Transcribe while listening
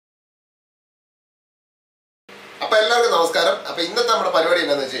അപ്പോൾ എല്ലാവർക്കും നമസ്കാരം. അപ്പോൾ ഇന്നത്തെ നമ്മുടെ പരിപാടി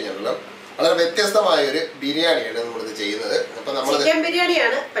എന്താണെന്ന് വെച്ച് കഴിഞ്ഞാൽ വളരെ വ്യത്യസ്തമായ ഒരു ബിരിയാണിയാണ് നമ്മളിത് ചെയ്യുന്നത്. അപ്പോൾ നമ്മൾ ചിക്കൻ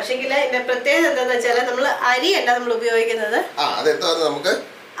ബിരിയാണിയാണ്. പക്ഷേങ്കിൽ ഇതിന്റെ പ്രത്യേകത എന്താണെന്ന് വെച്ചാൽ നമ്മൾ അരിയല്ല നമ്മൾ ഉപയോഗിക്കുന്നത്. അതെന്താണെന്ന് നമുക്ക്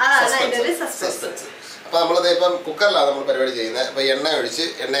സസ്പെൻസ്. അപ്പോൾ നമ്മളിത് ഇപ്പം കുക്കറിലാണ് നമ്മൾ പരിപാടി ചെയ്യുന്നത്. അപ്പോൾ എണ്ണ ഒഴിച്ച്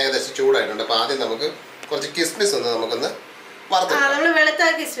എണ്ണ ഏകദേശം ചൂടായിട്ടുണ്ട്. അപ്പോൾ ആദ്യം നമുക്ക് കുറച്ച് കിസ്മിസ് നമുക്കൊന്ന് വറുത്തെടുക്കാം. നമ്മൾ വെളുത്ത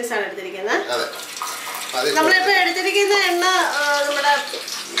കിസ്മിസ് ആണ് എടുത്തിരിക്കുന്നത്. അതെ, നമ്മളിപ്പോൾ എടുത്തിരിക്കുന്ന എണ്ണ നമ്മുടെ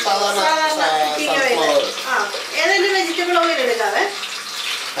ഏതെങ്കിലും വെജിറ്റബിൾ ഓയിൽ എടുക്കാവേ.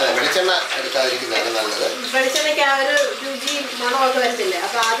 അതെ, വെളിച്ചെണ്ണ എടുക്കാതിരിക്കുന്നതാണ് നല്ലത്. വെളിച്ചെണ്ണയ്ക്ക് ആ ഒരു രുചി മണമൊക്കെ വരത്തില്ലേ,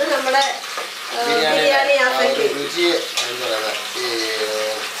 അപ്പൊ അത് നമ്മുടെ ബിരിയാണി രുചി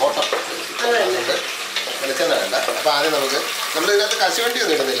കോട്ടം വെളിച്ചെണ്ണ വേണ്ട. അപ്പൊ ആദ്യം നമ്മൾ ഇതിനകത്ത് കശുവണ്ടി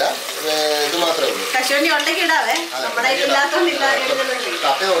ഒന്നും ഇടുന്നില്ല, ഇത് മാത്രമേ ഉള്ളൂ. കശുവണ്ടി ഉണ്ടെങ്കിൽ ഇടാവേ, നമ്മുടെ ഇല്ലാത്തോണ്ടില്ല.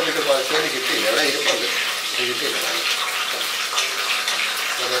 കപ്പ നോക്കിയിട്ട് കശുവണ്ടി കിട്ടിയില്ല, ഇവിടെ ഇരിപ്പുണ്ട്, കിട്ടിയില്ല.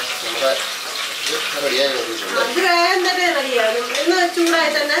 നമ്മുടെ റെഡിയായി വന്നിട്ടുണ്ട്. ചൂടായി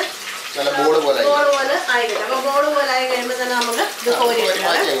തന്നെ നല്ല ബോൾ പോലെ ആയി കിട്ടും. അപ്പൊ ബോൾ പോലെ ആയി കഴിയുമ്പോൾ തന്നെ നമുക്ക് ഇത് കോരി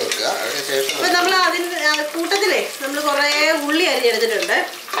വെക്കുക. അപ്പൊ നമ്മൾ അതിന് കൂട്ടത്തിലേ നമ്മൾ കുറേ ഉള്ളി അരിഞ്ഞെടുത്തിട്ടുണ്ട്.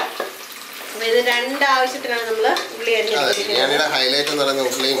 അപ്പൊ ഇത് രണ്ടാവശ്യത്തിനാണ് നമ്മൾ ഉള്ളി അരിഞ്ഞെടുത്തിരിക്കുന്നത്. ഹൈലൈറ്റ് എന്ന് പറയുന്നത്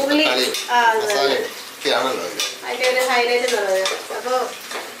ഉള്ളിയും അതിന്റെ ഒരു ഹൈലൈറ്റ് എന്ന് പറയുന്നത്. അപ്പൊ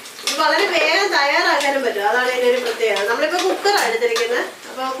ഇത് വളരെ വേഗം തയ്യാറാക്കാനും പറ്റും, അതാണ് ഇതിന്റെ ഒരു പ്രത്യേകത. നമ്മളിപ്പോ കുക്കറാണ് എടുത്തിരിക്കുന്നത്.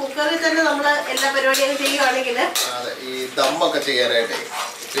 അപ്പൊ കുക്കറിൽ തന്നെ നമ്മൾ എല്ലാ പരിപാടിയും ചെയ്യുവാണെങ്കിൽ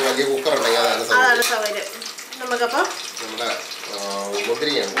അതാണ് സൗകര്യം. നമുക്കപ്പോ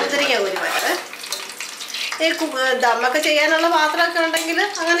മുദ്രിക്ക ഒരു പാത്രം ഈ ദമ്മൊക്കെ ചെയ്യാനുള്ള പാത്രമൊക്കെ ഉണ്ടെങ്കിൽ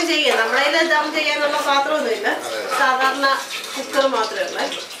അങ്ങനെ ചെയ്യാം. നമ്മളതിൽ ദം ചെയ്യാനുള്ള പാത്രമൊന്നുമില്ല, സാധാരണ കുക്കർ മാത്രമേ ഉള്ളൂ.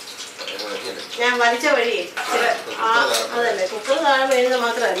 ഞാൻ വലിച്ച വഴിയേ അതല്ലേ, കുക്കർ താഴെ വീഴുന്നത്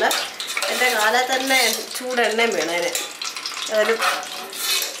മാത്രമല്ല, എൻ്റെ കാലത്ത് തന്നെ ചൂടെണ്ണയും വേണം അതിന്, അതൊരു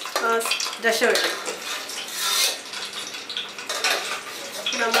രക്ഷപ്പെട്ടു.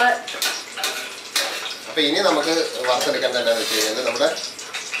 നമ്മൾ ഇനി നമുക്ക് വറുത്തെടുക്കേണ്ട നമ്മുടെ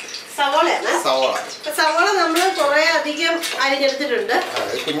സവോളയാണ്. സവോള നമ്മൾ കുറെ അധികം അരിഞ്ഞെടുത്തിട്ടുണ്ട്.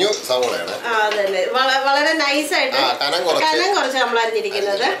 കുഞ്ഞു സവോളയാണ്. അതല്ലേ, വളരെ നൈസായിട്ട് കനം കുറച്ച് നമ്മൾ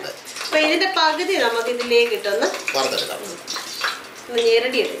അരിഞ്ഞിരിക്കുന്നത്. അപ്പൊ ഇതിന്റെ പകുതി നമുക്ക് ഇതിലേക്ക് ഇട്ടൊന്ന്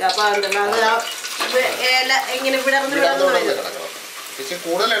ഞെരടി എടുക്കാം. അപ്പൊ അത് ഇല ഇങ്ങനെ വിടർന്ന്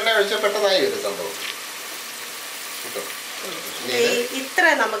കൂടുതൽ എണ്ണ ഒഴിച്ചാൽ പെട്ടെന്നായി വരും സംഭവം. ഇത്ര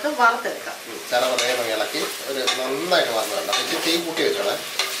നമുക്ക് വറുത്തെടുക്കാം. ഇളക്കി ഒരു നന്നായിട്ട് വറുത്ത് വേണ്ട. തീ കൂട്ടി വെച്ചോളെ.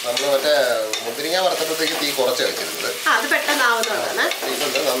 നമ്മൾ മറ്റേ മുന്തിരിങ്ങ വറുത്തപ്പോഴത്തേക്ക് തീ കുറച്ച് വെച്ചിരുന്നത്, അത് പെട്ടെന്നാവുന്നതാണ്.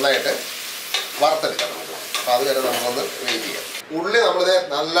 ഇതുകൊണ്ട് നന്നായിട്ട് വറുത്തെടുക്കാം നമുക്ക്. അപ്പോൾ അതുവരെ നമ്മളൊന്ന് വെയിറ്റ് ചെയ്യാം. ഉള്ളി നമ്മളിത്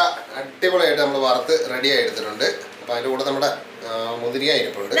നല്ല അടിപൊളിയായിട്ട് നമ്മൾ വറുത്ത് റെഡിയായി എടുത്തിട്ടുണ്ട്. അപ്പോൾ അതിൻ്റെ കൂടെ നമ്മുടെ മുന്തിരിങ്ങ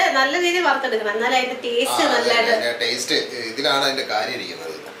ഇരിപ്പുണ്ട്. നല്ല രീതിയിൽ വറുത്തെടുക്കണം, എന്നാലും അതിന്റെ ടേസ്റ്റ് ഇതിലാണ് അതിന്റെ കാര്യം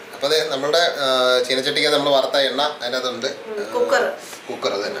ഇരിക്കുന്നത്. അപ്പോൾ അത് നമ്മളുടെ ചീനച്ചട്ടിക്ക് നമ്മൾ വറുത്ത എണ്ണ അതിൻ്റെ അതുണ്ട്,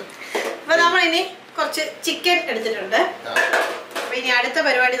 കുക്കർ തന്നെ. അപ്പോൾ നമ്മളിനി കുറച്ച് ചിക്കൻ എടുത്തിട്ടുണ്ട്. അപ്പോൾ ഇനി അടുത്ത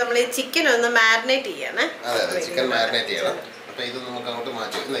പരിപാടി നമ്മൾ ഈ ചിക്കൻ ഒന്ന് മാരിനേറ്റ് ചെയ്യാണ്. അതെ, ചിക്കൻ മാരിനേറ്റ് ചെയ്യണം. അപ്പോൾ ഇത് നമുക്ക് അങ്ങോട്ട്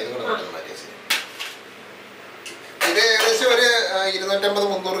മാറ്റി മാറ്റി ഇത് ഏകദേശം ഒരു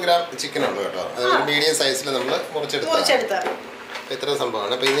 250-300 ഗ്രാം ചിക്കൻ ഉണ്ട് കേട്ടോ. അത് ഒരു മീഡിയം സൈസിൽ നമ്മൾ മുറിച്ചെടുത്താൽ ഇത്ര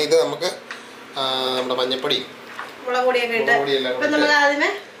സംഭവമാണ്. അപ്പോൾ ഇനി ഇത് നമുക്ക് നമ്മുടെ മഞ്ഞപ്പൊടി മുളക് പൊടിയൊക്കെ ഇട്ട് ഇപ്പം നമ്മൾ ആദ്യമേ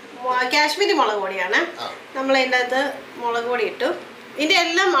കാശ്മീരി മുളക് പൊടിയാണ് നമ്മൾ അതിൻ്റെ അകത്ത് മുളക് പൊടി ഇട്ടു. ഇതിൻ്റെ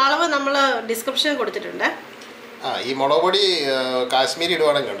എല്ലാം അളവ് നമ്മൾ ഡിസ്ക്രിപ്ഷനിൽ കൊടുത്തിട്ടുണ്ട്. ഈ മുളക് പൊടി കാശ്മീരി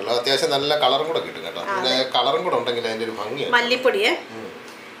ഇടുവാണെങ്കിൽ കണ്ടല്ലോ, അത്യാവശ്യം നല്ല കളറും കൂടെ കിട്ടും കേട്ടോ. പിന്നെ കളറും കൂടെ ഉണ്ടെങ്കിൽ അതിൻ്റെ ഒരു ഭംഗിയാണ്. മല്ലിപ്പൊടിയെ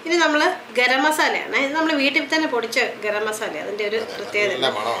ഇനി നമ്മൾ ഗരം മസാലയാണ്. ഇത് നമ്മൾ വീട്ടിൽ തന്നെ പൊടിച്ച ഗരം മസാല, അതിൻ്റെ ഒരു പ്രത്യേകത.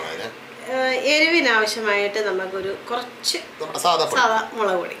 എരിവിനാവശ്യമായിട്ട് നമുക്കൊരു കുറച്ച് സാധാ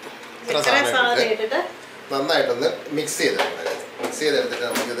മുളക് പൊടി ഇട്ടിട്ട് നന്നായിട്ടൊന്ന് മിക്സ് ചെയ്തെടുത്തിട്ട്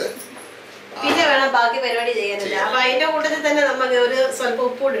നമുക്കിത് പിന്നെ വേണം ബാക്കി പരിപാടി ചെയ്യാനില്ല. അപ്പൊ അതിന്റെ കൂട്ടത്തിൽ തന്നെ നമുക്ക് ഒരു സ്വല്പം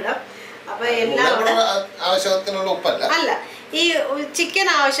ഉപ്പൂടി ഇടാം. അപ്പൊ എല്ലാം ആവശ്യത്തിനുള്ള ഉപ്പല്ല, അല്ല, ഈ ചിക്കൻ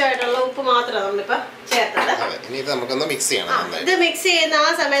ആവശ്യമായിട്ടുള്ള ഉപ്പ് മാത്രമാണ് നമ്മളിപ്പോ ചേർത്തത്. നമുക്കൊന്ന് മിക്സ് ചെയ്യണം. ഇത് മിക്സ് ചെയ്യുന്ന ആ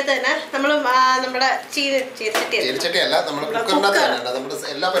സമയത്ത് തന്നെ നമ്മൾ നമ്മുടെ ചീനച്ചട്ടിയല്ല, നമ്മുടെ കുക്കറിനകത്ത് തന്നെ നമ്മുടെ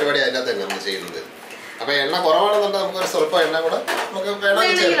എല്ലാ പരിപാടിയും അതിനകത്ത് തന്നെ നമ്മൾ ചെയ്യുന്നത്. അപ്പൊ എണ്ണ കുറവാണെന്നുണ്ടെങ്കിൽ നമുക്ക് സ്വല്പം എണ്ണ കൂടെ നമുക്ക്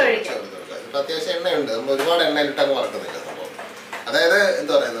വേണമെങ്കിൽ അത്യാവശ്യം എണ്ണയുണ്ട്. നമ്മൾ ഒരുപാട് എണ്ണയിലിട്ട് അങ്ങ് വറക്കുന്നില്ല സംഭവം. അതായത്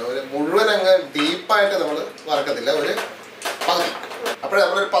എന്താ പറയുന്നത്, ഒരു മുഴുവൻ അങ്ങ് ഡീപ്പായിട്ട് നമ്മൾ വറക്കത്തില്ല, ഒരു പകുതി. അപ്പോഴേ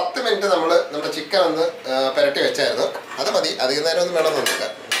നമ്മളൊരു 10 മിനിറ്റ് നമ്മുടെ ചിക്കൻ ഒന്ന് പുരട്ടി വെച്ചായിരുന്നു. അത് മതി, അധികം നേരം ഒന്നും വേണമെന്നൊന്നുമില്ല,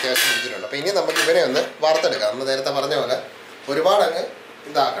 അത്യാവശ്യം പിടിച്ചിട്ടുണ്ട്. അപ്പോൾ ഇനി നമുക്ക് ഇവനെ ഒന്ന് വറുത്തെടുക്കാം. നമ്മൾ നേരത്തെ പറഞ്ഞ പോലെ ഒരുപാട് അങ്ങ്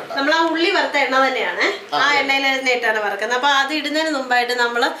ഇതാക്കണ്ട. നമ്മൾ ആ ഉള്ളി വറുത്ത എണ്ണ തന്നെയാണ്, ആ എണ്ണയിൽ തന്നെയിട്ടാണ് വറുക്കുന്നത്. അപ്പോൾ അത് ഇടുന്നതിന് മുമ്പായിട്ട്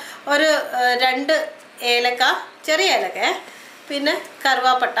നമ്മൾ ഒരു 2 ഏലക്ക, ചെറിയ ഏലക്ക, പിന്നെ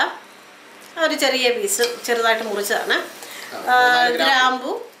കറുവാപ്പട്ട ഒരു ചെറിയ പീസ് ചെറുതായിട്ട് മുറിച്ചതാണ്,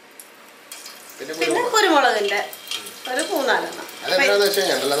 ഗ്രാമ്പു, പിന്നെ കുരുമുളകിൻ്റെ ഒരു 3-4 അതെന്താണെന്ന് വെച്ച്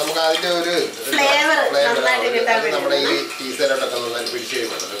കഴിഞ്ഞാൽ നമുക്ക് അതിന്റെ ഒരു ഫ്ലേവർ നന്നായിട്ട് കിട്ടാൻ വേണ്ടി നമ്മുടെ ഈ ടീസറിലോട്ടൊക്കെ നന്നായിട്ട് പിടിച്ച്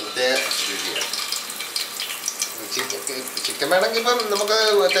കഴിയുമ്പോൾ പ്രത്യേക രുചിയാണ്. ചിക്കൻ വേണമെങ്കിൽ ഇപ്പം നമുക്ക്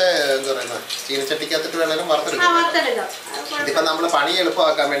മറ്റേ എന്താ പറയുക ചീനച്ചട്ടിക്കകത്തിട്ട് വേണമെങ്കിലും വറുത്തെടുക്കാം. ഇതിപ്പം നമ്മൾ പണി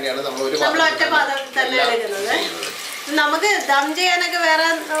എളുപ്പമാക്കാൻ വേണ്ടിയാണ് നമ്മൾ ഒരു ഒറ്റ പാത്രം തന്നെ എടുക്കുന്നത്. നമുക്ക് ദം ചെയ്യാനൊക്കെ വേറെ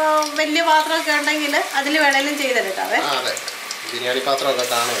വലിയ പാത്രമൊക്കെ ഉണ്ടെങ്കിൽ അതിൽ വേണേലും ചെയ്തെടുക്കാവേ. അതെ, ബിരിയാണി പാത്രമൊക്കെ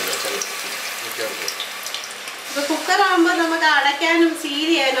കാണുമല്ലോ. ഇപ്പൊ കുക്കറാകുമ്പോൾ നമുക്ക് അടയ്ക്കാനും സീൽ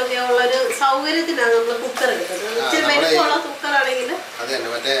ചെയ്യാനും ഒക്കെ ഉള്ളൊരു സൗകര്യത്തിനാണ് നമ്മൾ കുക്കർ എടുക്കുന്നത്. ഇച്ചിരി വലിപ്പമുള്ള കുക്കറാണെങ്കിൽ അത് തന്നെ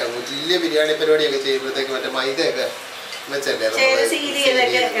മറ്റേ വലിയ ബിരിയാണി പരിപാടിയൊക്കെ ചെയ്യുമ്പോഴത്തേക്ക് മറ്റേ മൈദയൊക്കെ വെച്ചല്ലേ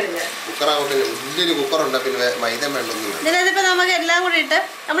കുക്കറാകുമ്പോൾ വലിയൊരു കുക്കറുണ്ട്, പിന്നെ മൈദ വേണ്ടൊന്നും. ഇതിനകത്തിപ്പോ നമുക്ക് എല്ലാം കൂടി ഇട്ട്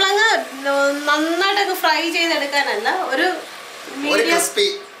നമ്മളങ്ങ് നന്നായിട്ടൊക്കെ ഫ്രൈ ചെയ്തെടുക്കാനല്ല, ഒരു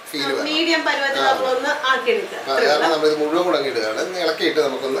മീഡിയം പരുവത്തിൽ നമ്മളൊന്ന് ആക്കിയെടുക്കുക. മുഴുവൻ കൂടെ ഇടുകയാണ്, ഇളക്കിയിട്ട്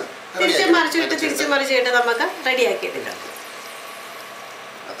നമുക്കൊന്ന് തിരിച്ചും മറിച്ചിട്ട് നമുക്ക് റെഡിയാക്കി എടുക്കാം.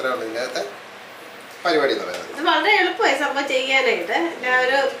 അത്രയാണ് ഇതിനകത്തെ പരിപാടി എന്ന് പറയുന്നത്. ഇത് വളരെ എളുപ്പമായി സംഭവം ചെയ്യാനായിട്ട്. ഞാൻ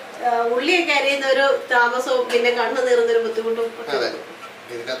ഒരു ഉള്ളിയൊക്കെ അരിയുന്ന ഒരു താമസവും പിന്നെ കണ്ണ് നീറുന്നൊരു ബുദ്ധിമുട്ടും.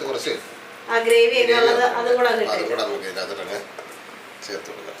 ഇതിനകത്ത് കുറച്ച് ആ ഗ്രേവി ഒക്കെ ഉള്ളത് അതും കൂടെ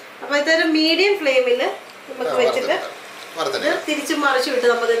അപ്പൊ ഇതൊരു മീഡിയം ഫ്ലെയിമിൽ നമുക്ക് വെച്ചിട്ട് തിരിച്ചും മറിച്ചും ഇട്ട്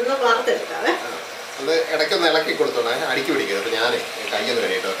നമുക്ക് ഇന്ന് വറുത്തെടുക്കാവേ. അത് ഇടയ്ക്കൊന്ന് ഇളക്കി കൊടുത്തോണേ, അടുക്കി പിടിക്കുന്നത്. അപ്പൊ ഞാൻ കയ്യൊന്ന്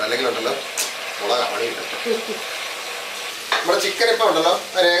കഴിയട്ടോ, അല്ലെങ്കിൽ ഉണ്ടല്ലോ മുളക് പണി കിട്ടും. നമ്മുടെ ചിക്കൻ ഇപ്പൊ ഉണ്ടല്ലോ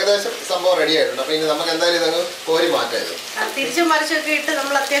ഒരു ഏകദേശം സംഭവം റെഡി ആയിട്ടുണ്ട്. അപ്പൊ ഇനി നമുക്ക് എന്തായാലും ഇതങ്ങ് കോരി മാറ്റായത് തിരിച്ചും മറിച്ചൊക്കെ ഇട്ട്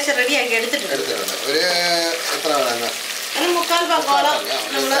നമ്മൾ അത്യാവശ്യം റെഡിയാക്കി എടുത്തിട്ടുണ്ട്. ഒരു എത്ര വേണം?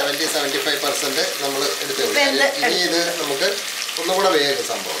 75% നമ്മൾ എടുത്തു. ഇനി ഇത് നമുക്ക് ഒന്നും കൂടെ വേഗം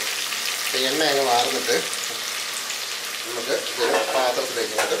സംഭവം എണ്ണ അങ്ങ് വാർന്നിട്ട് നമുക്ക് ഇത്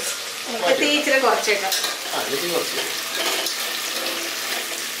പാത്രത്തിലേക്ക്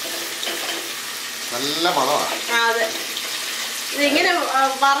നല്ല മണമാണ്. ഇതിങ്ങനെ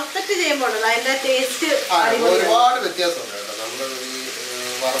വറുത്തിട്ട് ചെയ്യുമ്പോൾ അതിന്റെ ടേസ്റ്റ് ഒരുപാട് വ്യത്യാസമുണ്ട് കേട്ടോ. നമ്മൾ ഈ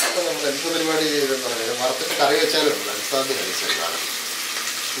വറുത്ത് നമ്മൾ എന്ത് പരിപാടി ചെയ്തെന്ന് പറയുന്നത് വറുത്തിട്ട് കറി വെച്ചാലും അടിസ്ഥാനത്തിൽ കഴിച്ചതാണ്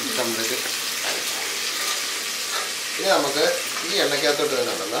കംപ്ലീറ്റ്. ഇനി നമുക്ക് ഈ എണ്ണയ്ക്കകത്തോട്ട്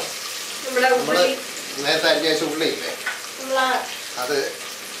തന്നെ ഉണ്ടല്ലോ നമ്മള് നേരത്തെ അരിഞ്ഞ വെച്ച ഉള്ളിയില്ലേ അത്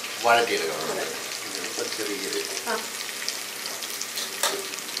വഴറ്റിയെടുക്കണം. ചെറിയൊരു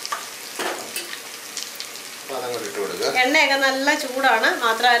അതങ്ങോട്ട് ഇട്ട് കൊടുക്കുക. എണ്ണയൊക്കെ നല്ല ചൂടാണ്,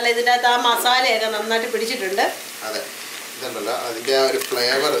 മാത്രമല്ല ഇതിൻ്റെ അകത്ത് ആ മസാലയൊക്കെ നന്നായിട്ട് പിടിച്ചിട്ടുണ്ട്. അതെ, ഇതുണ്ടല്ലോ അതിന്റെ ആ ഒരു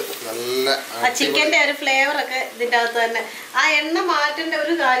ഫ്ലേവർ നല്ല ചിക്കന്റെ ഒരു ഫ്ലേവർ ഒക്കെ ഇതിന്റെ അകത്ത് തന്നെ. ആ എണ്ണ മാറ്റേണ്ട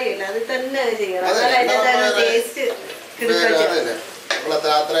ഒരു കാര്യമില്ല, അത് തന്നെ ചെയ്യണം. ടേസ്റ്റ്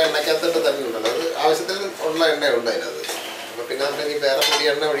അത്ര എണ്ണക്കകത്തിട്ട് തന്നെ ഉണ്ടല്ലോ, അത് ആവശ്യത്തിന് ഉള്ള എണ്ണയുണ്ട് അതിനകത്ത്. അപ്പൊ പിന്നെ നമ്മൾ ഇനി വേറെ പുതിയ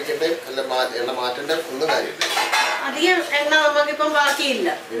എണ്ണ ഒഴിക്കണ്ടേ അല്ല എണ്ണ മാറ്റേണ്ട ഒന്നും കാര്യമില്ല. അധികം എണ്ണ നമുക്കിപ്പം ബാക്കിയില്ല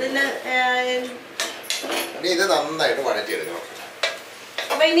ഇതിന്. ഇത് നന്നായിട്ട് വഴറ്റിയെടുക്കണം.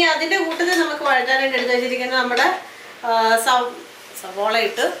 അപ്പൊ ഇനി അതിന്റെ കൂട്ടത്തിൽ നമുക്ക് വഴറ്റാനായിട്ട് എടുത്ത് വെച്ചിരിക്കുന്നത് നമ്മുടെ സവോള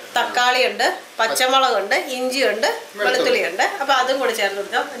ഇട്ട്, തക്കാളി ഉണ്ട്, പച്ചമുളകുണ്ട്, ഇഞ്ചിയുണ്ട്, വെളുത്തുള്ളി ഉണ്ട്. അപ്പൊ അതും കൂടെ ചേർത്ത്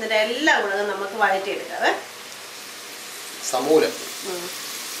കൊടുക്കാം. എന്നിട്ട് എല്ലാം കൂടെ നമുക്ക് വഴറ്റിയെടുക്കാവേ. സമൂലം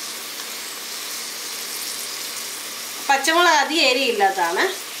പച്ചമുളക് അധികം എരിയില്ലാത്തതാണ്.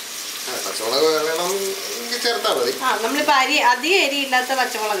 പച്ചമുളക് ചേർത്താൽ മതി. നമ്മളിപ്പോ അധികം എരിയില്ലാത്ത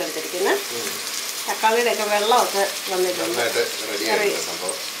പച്ചമുളക് എടുത്തിരിക്കുന്നത്. തക്കാളിയുടെ ഒക്കെ വെള്ളമൊക്കെ വന്നിട്ടുണ്ട്.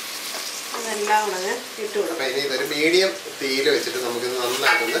 അതെല്ലാം കൂടെ ഇട്ട് കൊടുക്കും. ഇനി ഇതൊരു മീഡിയം തീയിൽ വെച്ചിട്ട് നമുക്കിത്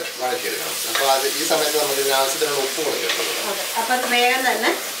നന്നായിട്ടൊന്ന് വഴറ്റിയെടുക്കണം. അപ്പൊ അത് ഈ സമയത്ത് നമുക്ക് ആവശ്യത്തിനുള്ള ഉപ്പ് കൂടെ ചേർക്കണം. അപ്പൊ വേഗം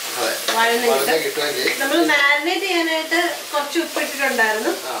തന്നെ നമ്മൾ മാരിനേറ്റ് ചെയ്യാനായിട്ട് കുറച്ച് ഉപ്പ്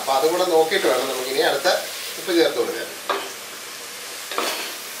ഇട്ടിട്ടുണ്ടായിരുന്നു. അപ്പൊ അതും കൂടെ നോക്കിയിട്ട് വേണം നമുക്ക് ഇനി അടുത്ത ഉപ്പ് ചേർത്ത് കൊടുക്കാൻ.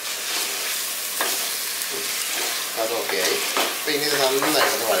 അത് ഓക്കെയായി. അപ്പൊ ഇനി ഇത്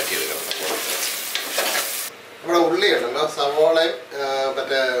നന്നായിട്ടൊന്ന് വഴറ്റിയെടുക്കണം. നമ്മുടെ ഉള്ളി ഉണ്ടല്ലോ, സവോളയും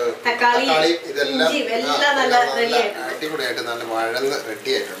മറ്റേ തക്കാളിയും ഇതെല്ലാം അടിപൊളിയായിട്ട് നല്ല വഴന്ന്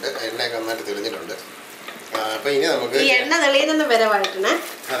റെഡി ആയിട്ടുണ്ട്. എണ്ണയൊക്കെ നന്നായിട്ട് തെളിഞ്ഞിട്ടുണ്ട്. അപ്പൊ ഇനി നമുക്ക് എണ്ണ തെളിയുന്ന വരെ വഴറ്റണേ.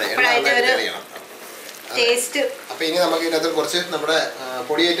 അതെ, എണ്ണ നന്നായിട്ട് തെളിയണം. അപ്പൊ ഇനി നമുക്ക് ഇതിനകത്ത് കുറച്ച് നമ്മുടെ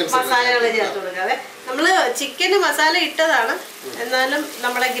പൊടി ഐറ്റംസ് മസാലകൾ ചേർത്ത് കൊടുക്കാതെ. നമ്മള് ചിക്കന് മസാല ഇട്ടതാണ്, എന്നാലും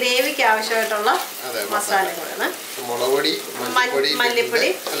നമ്മുടെ ഗ്രേവിക്ക് ആവശ്യമായിട്ടുള്ള മസാലകളാണ്. മുളക് പൊടി, മല്ലിപ്പൊടി,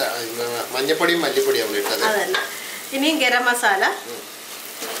 അല്ല മഞ്ഞപ്പൊടിയും മല്ലിപ്പൊടിയും നമ്മൾ ഇട്ടത്. അതല്ല, ഇനിയും ഗരം മസാല.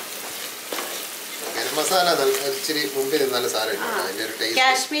 ഗരം മസാല ഇച്ചിരി മുമ്പിൽ നല്ല സാധനം.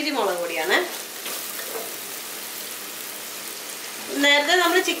 കാശ്മീരി മുളക് പൊടിയാണ്. നേരത്തെ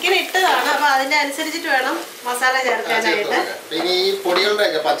നമ്മൾ ചിക്കൻ ഇട്ടതാണ്, അപ്പൊ അതിന്റെ അനുസരിച്ചിട്ട് വേണം മസാല ചേർക്കാനായിട്ട്. പിന്നെ ഈ പൊടികളുടെ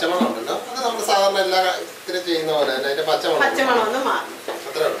ഒക്കെ പച്ചമണം ഉണ്ടല്ലോ, അത് നമ്മൾ സാധാരണ എല്ലാ ചെയ്യുന്ന പോലെ അതിന്റെ പച്ചമണം ഒന്ന് മാറും.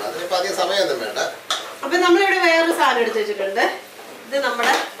 അത്രേ ഉള്ളൂ. അതിനിപ്പോ അധികം സമയമൊന്നും വേണ്ട. അപ്പൊ നമ്മളിവിടെ വേറൊരു സാധനം എടുത്ത് വെച്ചിട്ടുണ്ട്. ഇത്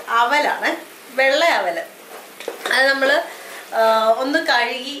നമ്മുടെ അവലാണ്, വെള്ള അവല്. അത് നമ്മൾ ഒന്ന്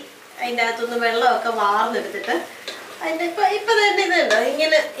കഴുകി അതിൻ്റെ അകത്തുനിന്ന് വെള്ളമൊക്കെ വാർന്നെടുത്തിട്ട് അതിൻ്റെ ഇപ്പം തന്നെ ഇതുണ്ടോ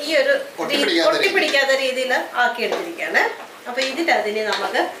ഇങ്ങനെ ഈ ഒരു ഒട്ടിപ്പിടിക്കാത്ത രീതിയിൽ ആക്കിയെടുത്തിരിക്കുകയാണ്. അപ്പോൾ ഇതിൻ്റെ അതിന്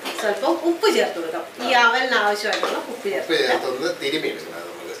നമുക്ക് സ്വല്പം ഉപ്പ് ചേർത്ത് കൊടുക്കാം. ഈ അവലിന് ആവശ്യമായിട്ടുള്ള ഉപ്പ് ചേർത്ത്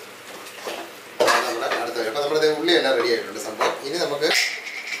നമ്മുടെ ഉള്ളി എല്ലാം റെഡി ആയിട്ടുണ്ട് സംഭവം. ഇനി നമുക്ക്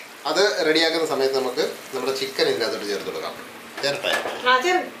അത് റെഡിയാക്കുന്ന സമയത്ത് നമുക്ക് നമ്മുടെ ചിക്കൻ ഇതിൻ്റെ അകത്തോട്ട് ചേർത്ത് കൊടുക്കാം.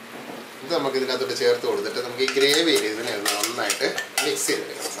 ഇത് നമുക്ക് ഇതിനകത്തോട്ട് ചേർത്ത് കൊടുത്തിട്ട് നമുക്ക് ഈ ഗ്രേവിയിൽ ഇതിനെ നന്നായിട്ട് മിക്സ്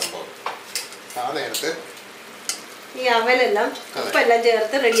ചെയ്തെടുക്കണം സംഭവം. ആ നേരത്ത് ഈ അവലെല്ലാം ഉപ്പെല്ലാം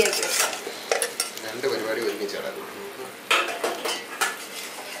ചേർത്ത് റെഡിയാക്കി വെക്കാം. രണ്ട് പരിപാടി ഒരുമിച്ചാണ്.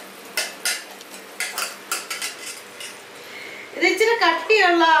 ഇത് ഇച്ചിരി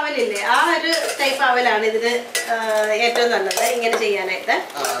കട്ടിയുള്ള അവലില്ലേ, ആ ഒരു ടൈപ്പ് അവലാണ് ഇതിന് ഏറ്റവും നല്ലത് ഇങ്ങനെ ചെയ്യാനായിട്ട്.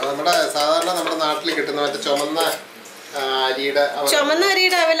 നമ്മുടെ സാധാരണ നമ്മുടെ നാട്ടിൽ കിട്ടുന്ന മറ്റേ ചുമന്ന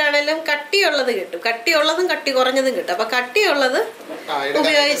അരിയുടെ അവലാണെങ്കിലും കട്ടിയുള്ളത് കിട്ടും. കട്ടിയുള്ളതും കട്ടി കുറഞ്ഞതും കിട്ടും. അപ്പൊ കട്ടിയുള്ളത്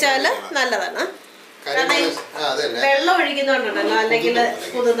ഉപയോഗിച്ചാൽ നല്ലതാണ്. കാരണം വെള്ളം ഒഴിക്കുന്നുണ്ടല്ലോ, അല്ലെങ്കിൽ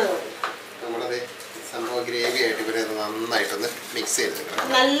കുതിർന്നത്.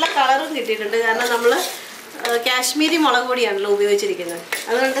 നല്ല കളറും കിട്ടിയിട്ടുണ്ട്. കാരണം നമ്മള് കാശ്മീരി മുളക് പൊടിയാണല്ലോ ഉപയോഗിച്ചിരിക്കുന്നത്.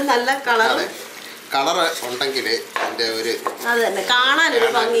 അതുകൊണ്ട് നല്ല കളർ ഉണ്ടെങ്കിൽ അത് തന്നെ കാണാനൊരു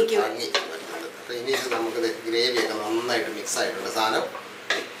ഭംഗിക്ക്. ഇനി നമുക്കിത് ഗ്രേവിയൊക്കെ നന്നായിട്ട് മിക്സ് ആയിട്ടുണ്ട് സാധനം.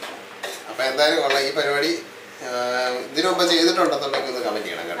 അപ്പം എന്തായാലും കൊള്ളാം. ഈ പരിപാടി ഇതിനു മുമ്പ് ചെയ്തിട്ടുണ്ടെന്നുണ്ടെങ്കിൽ ഒന്ന് കമന്റ്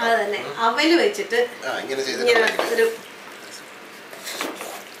ചെയ്യണം കേട്ടോ. അതന്നെ അവല് വെച്ചിട്ട് ഇങ്ങനെ ചെയ്തിട്ടുണ്ടെങ്കിൽ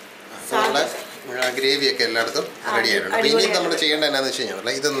നമ്മുടെ ഗ്രേവിയൊക്കെ എല്ലായിടത്തും റെഡി ആയിട്ടുണ്ട്. അപ്പം ഇനി നമ്മൾ ചെയ്യേണ്ടത് എന്നാന്ന് വെച്ച്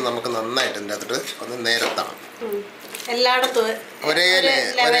കഴിഞ്ഞാൽ ഇതൊന്ന് നമുക്ക് നന്നായിട്ട് ഇതിൻ്റെ അകത്തോട്ട് ഒന്ന് നേരത്തണം. എല്ലായിടത്തും ഒരേ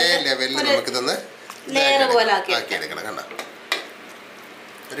ലെവലിൽ നമുക്കിതൊന്ന് ആക്കിയെടുക്കണം. കണ്ട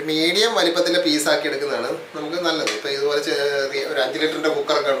ഒരു മീഡിയം വലിപ്പത്തിൻ്റെ പീസാക്കി എടുക്കുന്നതാണ് നമുക്ക് നല്ലത്. ഇപ്പം ഇതുപോലെ ഒരു 5 ലിറ്ററിൻ്റെ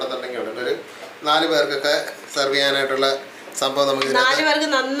കുക്കറൊക്കെ ഉണ്ടെന്നുണ്ടെങ്കിൽ ഒരു 4 പേർക്കൊക്കെ സെർവ് ചെയ്യാനായിട്ടുള്ള സംഭവം നമുക്ക്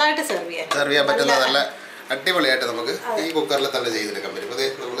നന്നായിട്ട് സെർവ് ചെയ്യാൻ പറ്റുന്ന നല്ല അടിപൊളിയായിട്ട് നമുക്ക് ഈ കുക്കറിൽ തന്നെ ചെയ്തെടുക്കാൻ പറ്റും. അപ്പോൾ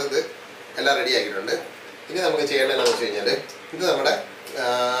നമ്മളിത് എല്ലാം റെഡി ആക്കിയിട്ടുണ്ട്. ഇനി നമുക്ക് ചെയ്യേണ്ടതെന്ന് വെച്ച് കഴിഞ്ഞാൽ ഇത് നമ്മുടെ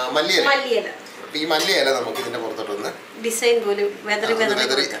മല്ലിയില. ഈ മല്ലിയില നമുക്ക് ഇതിൻ്റെ പുറത്തോട്ടൊന്ന് ഡിസൈൻ പോലെ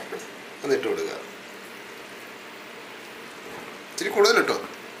ഒന്ന് ഇട്ട് കൊടുക്കുക. ഇച്ചിരി കൂടുതൽ ഇട്ടോ.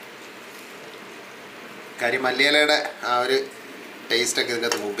 കാര്യം മല്ലിയിലയുടെ ആ ഒരു ടേസ്റ്റൊക്കെ ഇതിൻ്റെ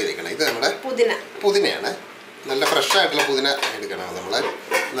അകത്ത് മൂപ്പ് ചെയ്തിരിക്കണം. ഇത് നമ്മുടെ പുതിനയാണ്. നല്ല ഫ്രഷ് ആയിട്ടുള്ള പുതിന എടുക്കണം നമ്മൾ.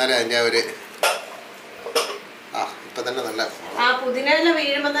 എന്നാലും അതിൻ്റെ ആ ഒരു ഇപ്പം തന്നെ നല്ല പുതിന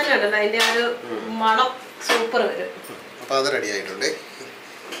വീഴുമ്പോൾ തന്നെ ഉണ്ടല്ലോ അതിൻ്റെ ആ ഒരു മണം സൂപ്പർ വരും. അപ്പോൾ അത് റെഡി ആയിട്ടുണ്ട്.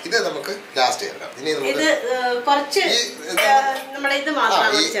 ഇത് നമുക്ക് ലാസ്റ്റ് ചേർക്കാം. ഇനി നമുക്ക്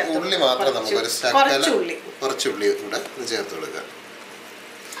ഉള്ളി മാത്രം നമുക്കൊരു കുറച്ച് ഉള്ളി കൂടെ ചേർത്ത് കൊടുക്കാം.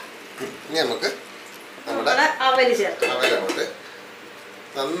 ഇനി നമുക്ക് നമ്മുടെ അവലങ്ങോട്ട്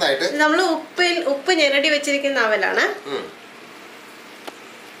നന്നായിട്ട് നമ്മൾ ഉപ്പ് ഞെരടി വെച്ചിരിക്കുന്ന അവലാണ്.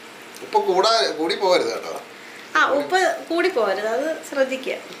 ഉപ്പ് കൂടി പോകരുത് കേട്ടോ. ഉപ്പ് കൂടി പോകരുത്, അത്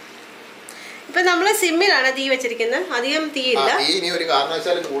ശ്രദ്ധിക്കുക. ഇപ്പൊ നമ്മള് സിമ്മിലാണ് തീ വെച്ചിരിക്കുന്നത്, അധികം തീയില്ല. ഇനി ഒരു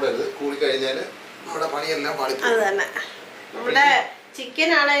കാരണവശാലും കൂടരുത്. കൂടി കഴിഞ്ഞാൽ നമ്മുടെ പണിയെല്ലാം അത് തന്നെ. നമ്മുടെ ചിക്കൻ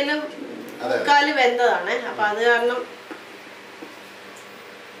ആണെങ്കിലും മുക്കാല് വെന്തതാണ്. അപ്പൊ അത് കാരണം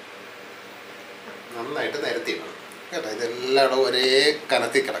നന്നായിട്ട് നിരത്തിയിടണം കേട്ടോ. ഇതെല്ലാം ഒരേ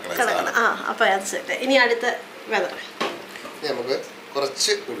കനത്തി കിടക്കണം. അപ്പൊ അത് സെറ്റ്. ഇനി അടുത്ത വെതർ നമുക്ക്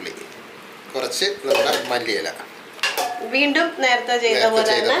കുറച്ച് ഉള്ളി, കുറച്ച് നമ്മുടെ മല്ലിയില, വീണ്ടും നേരത്തെ ചെയ്ത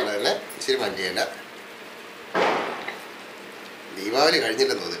പോലെ തന്നെ ഇച്ചിരി മല്ലിയില. ദീപാവലി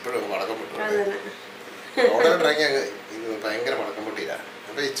കഴിഞ്ഞില്ലെന്ന് തോന്നുന്നു. ഇപ്പോഴും പടക്കം പൊട്ടി ഓർഡറിറങ്ങി അങ്ങ് ഭയങ്കര പടക്കം പൊട്ടിയില്ല.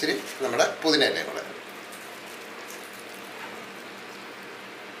 അപ്പൊ ഇച്ചിരി നമ്മുടെ പുതിനല്ലേ കൂടെ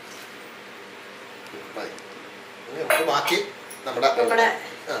ബാക്കി നമ്മുടെ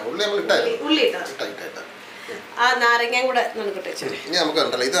ഉള്ളി നമ്മൾ ഇട്ടായിരുന്നു. ഇനി നമുക്ക്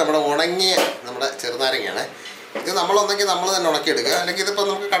ഉണ്ടല്ലോ ഇത് നമ്മുടെ ഉണങ്ങിയ നമ്മുടെ ചെറുനാരങ്ങയാണ്. ഇത് നമ്മളൊന്നെങ്കിൽ നമ്മൾ തന്നെ ഉണക്കിയെടുക്കുക, അല്ലെങ്കിൽ ഇതിപ്പോ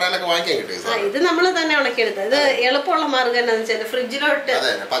നമുക്ക് കടയിലൊക്കെ വാങ്ങിക്കാൻ കിട്ടും. ഇത് നമ്മൾ തന്നെ ഉണക്കിയെടുക്കുക. ഇത് എളുപ്പമുള്ള മാർഗം എന്താണെന്ന് വെച്ചാൽ ഫ്രിഡ്ജിലോട്ട്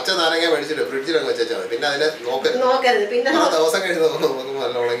പച്ച നാരങ്ങ മേടിച്ചിട്ട് ഫ്രിഡ്ജിലൊക്കെ വെച്ചാൽ മതി. പിന്നെ അതിനെ നോക്കരുത്. പിന്നെ ദിവസം കഴിഞ്ഞ് നോക്കുമ്പോൾ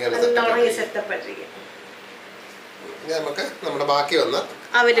നല്ല ഉണങ്ങിയ സെറ്റപ്പ് ആയിട്ടിരിക്കും. ഇനി നമുക്ക് നമ്മുടെ ബാക്കി വന്ന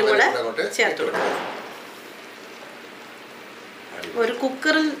അവരും കൂടെ ചേർത്ത് കൊടുക്കാം. ഒരു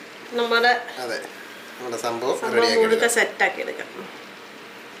കുക്കറിൽ നമ്മുടെ സംഭവം സെറ്റ് ആക്കി എടുക്കാം.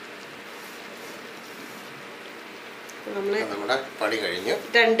 നമ്മുടെ പണി കഴിഞ്ഞു.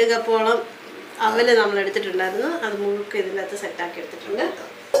 2 കപ്പോളം അവല് നമ്മൾ എടുത്തിട്ടുണ്ടായിരുന്നു. അത് മുഴുക്കെ ഇതിൻ്റെ അകത്ത് സെറ്റ് ആക്കി എടുത്തിട്ടുണ്ട്.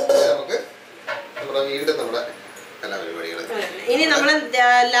 ഇനി നമ്മൾ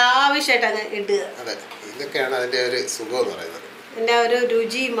ലാവിഷായിട്ട് അങ്ങ് ഇടുക. ഇതൊക്കെയാണ് അതിന്റെ ഒരു സുഖം എന്ന് പറയുന്നത്. അതിന്റെ ഒരു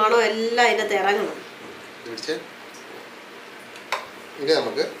രുചി മണം എല്ലാം അതിൻ്റെ അകത്ത് ഇറങ്ങണം. ഇനി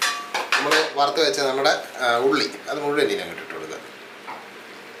നമുക്ക് നമ്മൾ വറുത്ത് വെച്ച നമ്മുടെ ഉള്ളി അത് മുഴുവൻ ഇനി അങ്ങോട്ട് ഇട്ട് കൊടുക്കുക.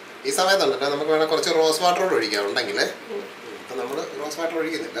 ഈ സമയത്തുണ്ടല്ലോ നമുക്ക് വേണം കുറച്ച് റോസ് വാട്ടർ കൂടെ ഒഴിക്കാം ഉണ്ടെങ്കിൽ. അപ്പം നമ്മൾ റോസ് വാട്ടർ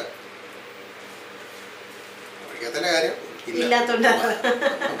ഒഴിക്കുന്നില്ല, ഒഴിക്കാത്തതിൻ്റെ കാര്യം ഇല്ലാത്തോണ്ട്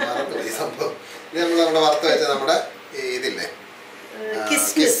ഈ സംഭവം. ഇനി നമ്മൾ നമ്മുടെ വറുത്ത് വെച്ച നമ്മുടെ ഇതില്ലേ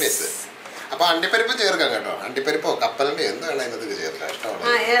കിസ്മിസ്. അപ്പൊ അണ്ടിപ്പരിപ്പ് ചേർക്കാം കേട്ടോ. അണ്ടിപ്പരിപ്പോ കപ്പലിന്റെ എന്ത് വേണം അതിനകത്ത് ചേർക്കാം,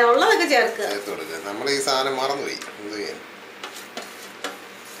 ഇഷ്ടമുള്ളതൊക്കെ ചേർത്ത് കൊടുക്കുക. നമ്മൾ ഈ സാധനം മറന്നുപോയി. എന്ത് ചെയ്യാൻ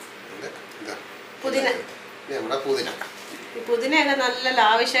നമ്മുടെ പുതിനയൊക്കെ നല്ല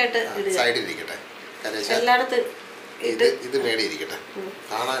ലാവിഷായിട്ട് സൈഡിൽ ഇരിക്കട്ടെ, എല്ലായിടത്തും ഇത് മേടി ഇരിക്കട്ടെ,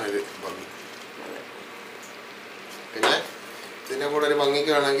 കാണാനൊരു ഭംഗി. പിന്നെ ഇതിന്റെ കൂടെ ഒരു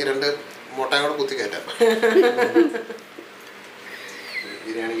ഭംഗിക്ക് വേണമെങ്കിൽ 2 മുട്ടയും കൂടെ കുത്തി കയറ്റാം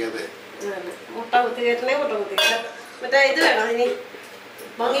ബിരിയാണിക്കകത്ത്. മുട്ട കുത്തി കയറ്റണേ മുട്ട കുത്തി മറ്റേ ഇത് വേണം ഇനി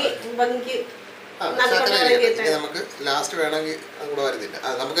ഭംഗിക്ക്. നമുക്ക് ലാസ്റ്റ് വേണമെങ്കിൽ അത് കൂടെ വരുന്നില്ല.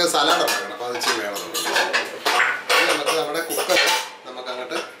 നമുക്ക് സലാഡ് ഉണ്ടാക്കണം, അപ്പൊ അത് ഇച്ചിരി വേണം. നമുക്ക് നമ്മുടെ കുക്കർ നമുക്ക്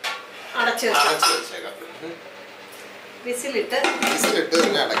അങ്ങോട്ട് അടച്ച് വെച്ചേക്കാം. വിസിലിട്ട്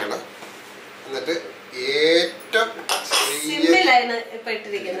തന്നെ അടയ്ക്കണം. എന്നിട്ട് ഏറ്റവും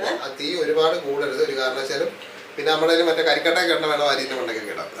തീ ഒരുപാട് കൂടരുത് ഒരു കാരണവശാലും. പിന്നെ നമ്മുടെ മറ്റേ കരിക്കട്ടയൊക്കെ ഇടണം, വേണം അരിന്റെ മണ്ടൊക്കെ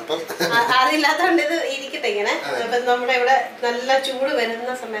ഇടാം. അപ്പം അതില്ലാത്തോണ്ട് ഇത് ഇരിക്കട്ടെ ഇങ്ങനെ. നമ്മുടെ ഇവിടെ നല്ല ചൂട്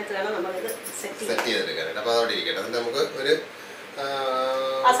വരുന്ന സമയത്ത് വേണം നമ്മളിത് സെറ്റ് ചെയ്തെടുക്കാനായിട്ട്. അപ്പൊ അതോടെ ഇരിക്കട്ടെ. എന്നിട്ട് നമുക്ക് ഒരു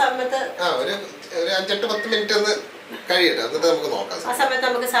ആ സമയത്ത് ഒരു 5-10 മിനിറ്റ് ഒന്ന് കഴിയട്ടെ. എന്നിട്ട് നമുക്ക് നോക്കാം. ആ സമയത്ത്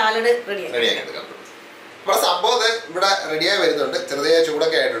നമുക്ക് സാലഡ് റെഡിയാക്കി എടുക്കാം. നമ്മുടെ സംഭവം ഇവിടെ റെഡിയായി വരുന്നുണ്ട്. ചെറുതായ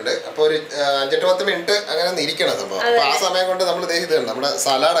ചൂടൊക്കെ ആയിട്ടുണ്ട്. അപ്പോൾ ഒരു 5-10 മിനിറ്റ് അങ്ങനെ ഇരിക്കണം സംഭവം. അപ്പോൾ ആ സമയം കൊണ്ട് നമ്മൾ ദേഹിതുണ്ട് നമ്മുടെ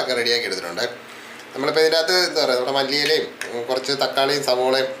സലാഡൊക്കെ റെഡിയാക്കി എടുത്തിട്ടുണ്ട്. നമ്മളിപ്പോൾ ഇതിനകത്ത് എന്താ പറയുക, നമ്മുടെ മല്ലിയിലയും കുറച്ച് തക്കാളിയും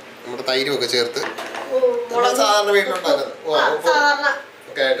സവോളയും നമ്മുടെ തൈരും ഒക്കെ ചേർത്ത് സാധാരണ വീട്ടിലുണ്ടാക്കുന്നത്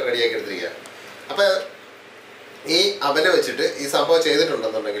ഒക്കെ ആയിട്ട് റെഡിയാക്കി എടുത്തിരിക്കുക. അപ്പോൾ ഈ അവല് വെച്ചിട്ട് ഈ സംഭവം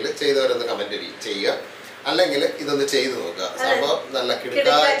ചെയ്തിട്ടുണ്ടെന്നുണ്ടെങ്കിൽ ചെയ്തവരൊന്ന് കമൻറ്റ് ചെയ്യുക, അല്ലെങ്കിൽ ഇതൊന്ന് ചെയ്ത് നോക്കുക. സംഭവം നല്ല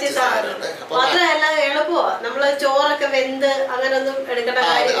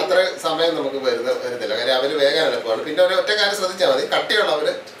അത്ര സമയം നമുക്ക് വരുന്നില്ല. കാര്യം അവര് വേഗം എളുപ്പമാണ്. പിന്നെ ഒരു ഒറ്റ കാര്യം ശ്രദ്ധിച്ചാൽ മതി, കട്ടിയുള്ള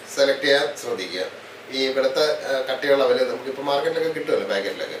അവര് സെലക്ട് ചെയ്യാൻ ശ്രദ്ധിക്കുക. ഈ ഇവിടുത്തെ കട്ടിയുള്ള അവല് നമുക്കിപ്പോൾ മാർക്കറ്റിലൊക്കെ കിട്ടുമല്ലോ,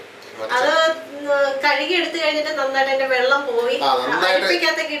 പാക്കറ്റിലൊക്കെ. അത് കഴുകി എടുത്തു കഴിഞ്ഞിട്ട് നന്നായിട്ട് വെള്ളം പോയി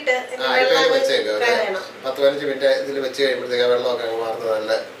വെച്ചേക്കുക. 10-15 മിനിറ്റ് ഇതിൽ വെച്ച് കഴിയുമ്പോഴത്തേക്ക് വെള്ളമൊക്കെ മാറുന്നത്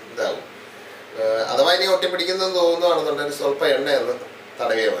നല്ല ഇതാകും. അഥവാ ഇനി ഒട്ടിപ്പിടിക്കുന്നതെന്ന് തോന്നുകയാണെന്നുണ്ടെങ്കിൽ സ്വല്പം എണ്ണയൊന്ന്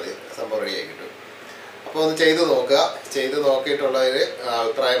തടവിയാൽ മതി, സംഭവം റെഡിയായി കിട്ടും. അപ്പോൾ ഒന്ന് ചെയ്ത് നോക്കുക. ചെയ്ത് നോക്കിയിട്ടുള്ളവർ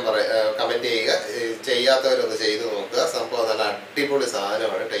അഭിപ്രായം കമൻറ്റ് ചെയ്യുക. ചെയ്യാത്തവരൊന്ന് ചെയ്ത് നോക്കുക. സംഭവം നല്ല അടിപൊളി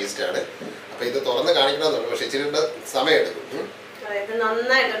സാധനമാണ്, ടേസ്റ്റാണ്. അപ്പോൾ ഇത് തുറന്ന് കാണിക്കണമെന്നുണ്ട്, പക്ഷെ ഇച്ചിരി സമയം എടുക്കും.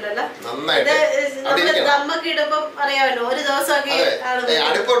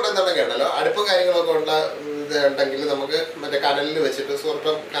 അടുപ്പുണ്ടെന്നുണ്ടെങ്കിൽ ഉണ്ടല്ലോ, അടുപ്പും കാര്യങ്ങളൊക്കെ ഉണ്ടെങ്കിൽ നമുക്ക് മറ്റേ കനലിൽ വെച്ചിട്ട്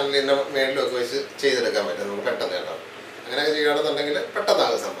സ്വല്പം കനലിൻ്റെ മേളിലൊക്കെ വെച്ച് ചെയ്തെടുക്കാൻ പറ്റും. നമുക്ക് പെട്ടെന്ന് കേട്ടോ. അങ്ങനെയൊക്കെ ചെയ്യുകയാണെന്നുണ്ടെങ്കിൽ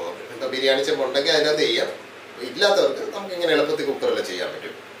പെട്ടെന്നാകും സംഭവം. ഇപ്പം ബിരിയാണി ചെമ്പുണ്ടെങ്കിൽ അതിനകത്ത് ചെയ്യാം. ഇല്ലാത്തവർക്ക് നമുക്ക് ഇങ്ങനെ എളുപ്പത്തിൽ കുക്കറിൽ ചെയ്യാൻ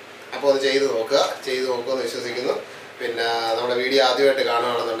പറ്റും. അപ്പോൾ അത് ചെയ്ത് നോക്കുമെന്ന് വിശ്വസിക്കുന്നു. പിന്നെ നമ്മുടെ വീഡിയോ ആദ്യമായിട്ട്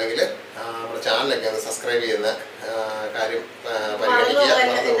കാണുകയാണെന്നുണ്ടെങ്കിൽ നമ്മുടെ ചാനലൊക്കെ ഒന്ന് സബ്സ്ക്രൈബ് ചെയ്യുന്ന കാര്യം പരിഗണിക്കുക,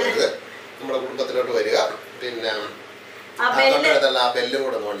 മറന്നു പോകരുത്. നമ്മുടെ കുടുംബത്തിലോട്ട് വരിക. പിന്നെ തൊട്ടടുത്തുള്ള ആ ബെല്ലും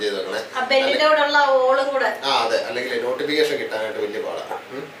കൂടെ ഓൺ ചെയ്ത് വെക്കണേ. അതെ, അല്ലെങ്കിൽ നോട്ടിഫിക്കേഷൻ കിട്ടാനായിട്ട് വലിയ പാടാണ്.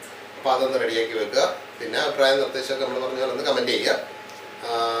 അപ്പോൾ അതൊന്ന് റെഡിയാക്കി വെക്കുക. പിന്നെ അഭിപ്രായം നിർദ്ദേശമൊക്കെ നമ്മൾ പറഞ്ഞാൽ ഒന്ന് കമൻറ്റ് ചെയ്യുക.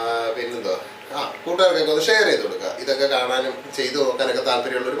 പിന്നെന്തോ കൂട്ടുകാർക്കൊക്കെ ഒന്ന് ഷെയർ ചെയ്ത് കൊടുക്കുക. ഇതൊക്കെ കാണാനും ചെയ്തു നോക്കാനൊക്കെ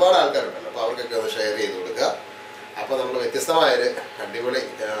താല്പര്യമുള്ള ഒരുപാട് ആൾക്കാരുണ്ടല്ലോ. അപ്പോൾ അവർക്കൊക്കെ ഒന്ന് ഷെയർ ചെയ്ത് കൊടുക്കുക. അപ്പോൾ നമ്മൾ വ്യത്യസ്തമായൊരു അടിപൊളി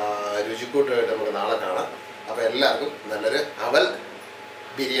രുചിക്കൂട്ടുമായിട്ട് നമുക്ക് നാളെ കാണാം. അപ്പോൾ എല്ലാവർക്കും നല്ലൊരു അവൽ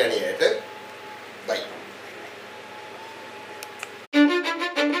ബിരിയാണിയായിട്ട് by.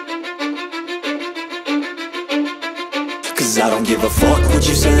 Cause I don't give a fuck what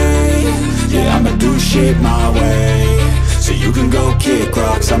you say. Yeah, I'ma do shit my way. So you can go kick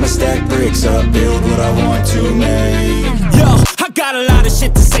rocks, I'ma stack bricks up, build what I want to make. Yo, I got a lot of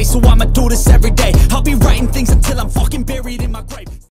shit to say, so I'ma do this every day. I'll be writing things until I'm fucking buried in my grave.